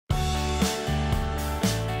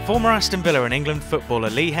Former Aston Villa and England footballer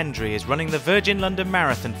Hendrie is running the Virgin London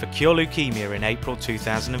Marathon for cure leukemia in April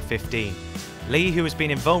 2015. Lee, who has been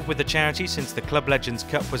involved with the charity since the Club Legends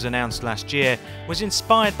Cup was announced last year, was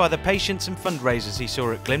inspired by the patients and fundraisers he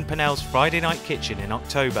saw at Glyn Pennell's Friday Night Kitchen in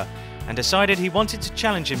October and decided he wanted to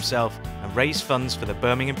challenge himself and raise funds for the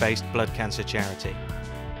Birmingham-based blood cancer charity.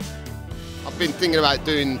 I've been thinking about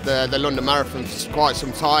doing the London Marathon for quite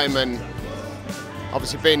some time, and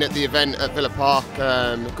obviously being at the event at Villa Park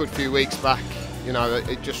a good few weeks back, you know,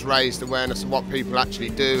 it just raised awareness of what people actually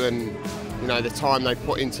do and, you know, the time they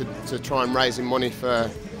put into try and raising money for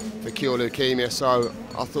cure leukemia. So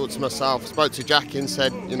I thought to myself, spoke to Jackie and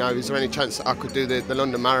said, you know, is there any chance that I could do the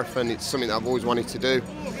London Marathon? It's something that I've always wanted to do.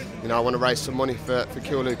 You know, I want to raise some money for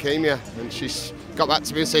cure leukemia. And she's got back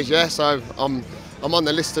to me and says, yeah, so I'm on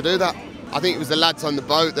the list to do that. I think it was the lads on the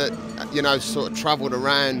boat that, you know, sort of travelled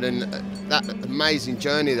around, and that amazing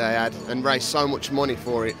journey they had and raised so much money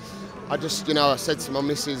for it. I just, you know, I said to my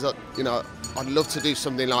missus that, you know, I'd love to do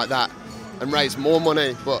something like that and raise more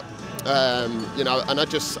money, but, you know, and I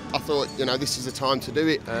thought, you know, this is the time to do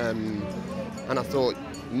it. And I thought,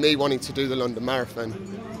 me wanting to do the London Marathon,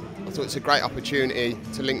 I thought it's a great opportunity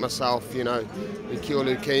to link myself, you know, with cure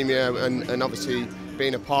leukemia and obviously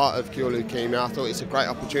being a part of cure leukemia. I thought it's a great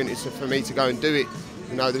opportunity for me to go and do it.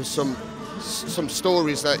 You know, there's some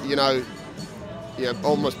stories that, you know,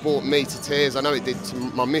 almost brought me to tears. I know it did to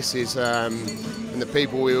my missus and the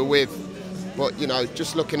people we were with. But, you know,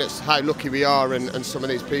 just looking at how lucky we are and some of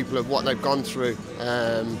these people of what they've gone through.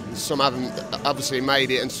 Some haven't obviously made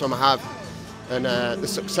it and some have. And the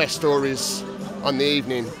success stories on the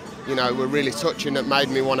evening, you know, were really touching. That made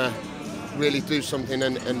me want to really do something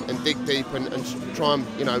and dig deep and try and,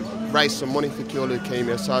 you know, raise some money for cure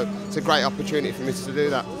leukemia. So it's a great opportunity for me to do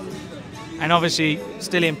that. And obviously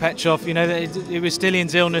Stiliyan Petrov, you know, it was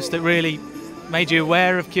Stiliyan's illness that really made you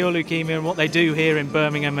aware of cure leukemia and what they do here in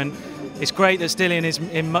Birmingham. And it's great that Stiliyan is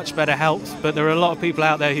in much better health, but there are a lot of people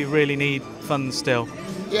out there who really need funds still.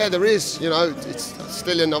 Yeah, there is. You know, it's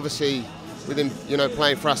Stiliyan, obviously, with him, you know,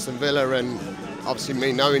 playing for Aston Villa, and obviously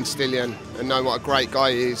me knowing Stiliyan and knowing what a great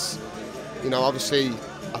guy he is. You know, obviously,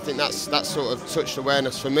 I think that sort of touched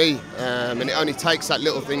awareness for me, and it only takes that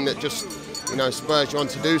little thing that just, you know, spurs you on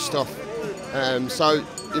to do stuff. So,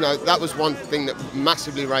 you know, that was one thing that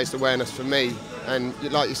massively raised awareness for me. And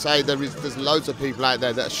like you say, there's loads of people out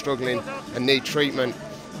there that are struggling and need treatment.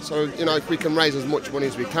 So, you know, if we can raise as much money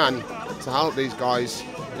as we can to help these guys,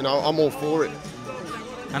 you know, I'm all for it.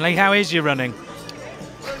 And Lee, how is your running?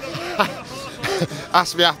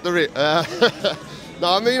 Ask me after it.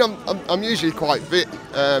 No, I mean, I'm usually quite fit,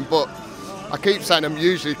 but I keep saying I'm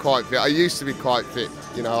usually quite fit. I used to be quite fit.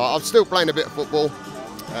 You know, I'm still playing a bit of football.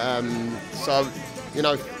 So, you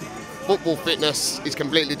know, football fitness is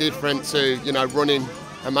completely different to, you know, running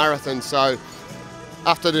a marathon. So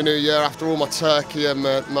after the new year, after all my turkey and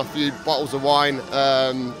my few bottles of wine,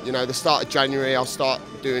 you know, the start of January, I'll start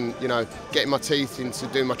doing, you know, getting my teeth into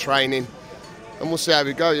doing my training. And we'll see how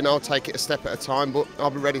we go. You know, I'll take it a step at a time, but I'll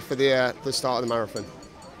be ready for the start of the marathon.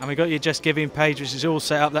 And we've got your Just Giving page, which is all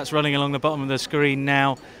set up. That's running along the bottom of the screen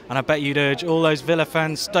now. And I bet you'd urge all those Villa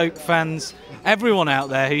fans, Stoke fans, everyone out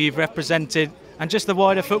there who you've represented, and just the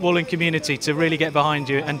wider footballing community to really get behind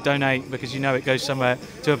you and donate, because you know it goes somewhere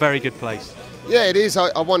to a very good place. Yeah, it is.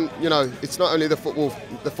 I want, you know, it's not only the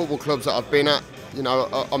football clubs that I've been at. You know,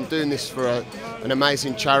 I'm doing this for an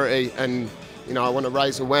amazing charity, and, you know, I want to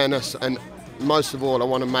raise awareness, and most of all, I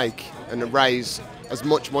want to make and raise as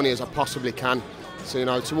much money as I possibly can. So, you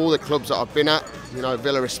know, to all the clubs that I've been at, you know,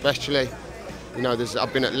 Villa especially, you know,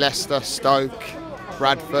 I've been at Leicester, Stoke,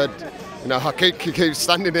 Bradford. You know, I keep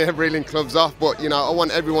standing here reeling clubs off, but, you know, I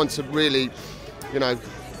want everyone to really, you know,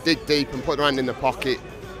 dig deep and put their hand in the pocket.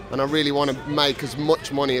 And I really want to make as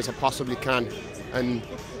much money as I possibly can. And,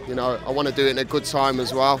 you know, I want to do it in a good time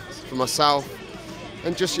as well for myself.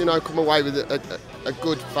 And just, you know, come away with a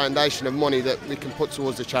good foundation of money that we can put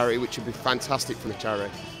towards the charity, which would be fantastic for the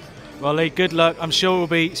charity. Well, Lee, good luck. I'm sure we'll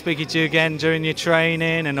be speaking to you again during your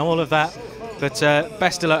training and all of that. But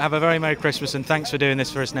best of luck. Have a very Merry Christmas, and thanks for doing this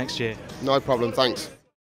for us next year. No problem. Thanks.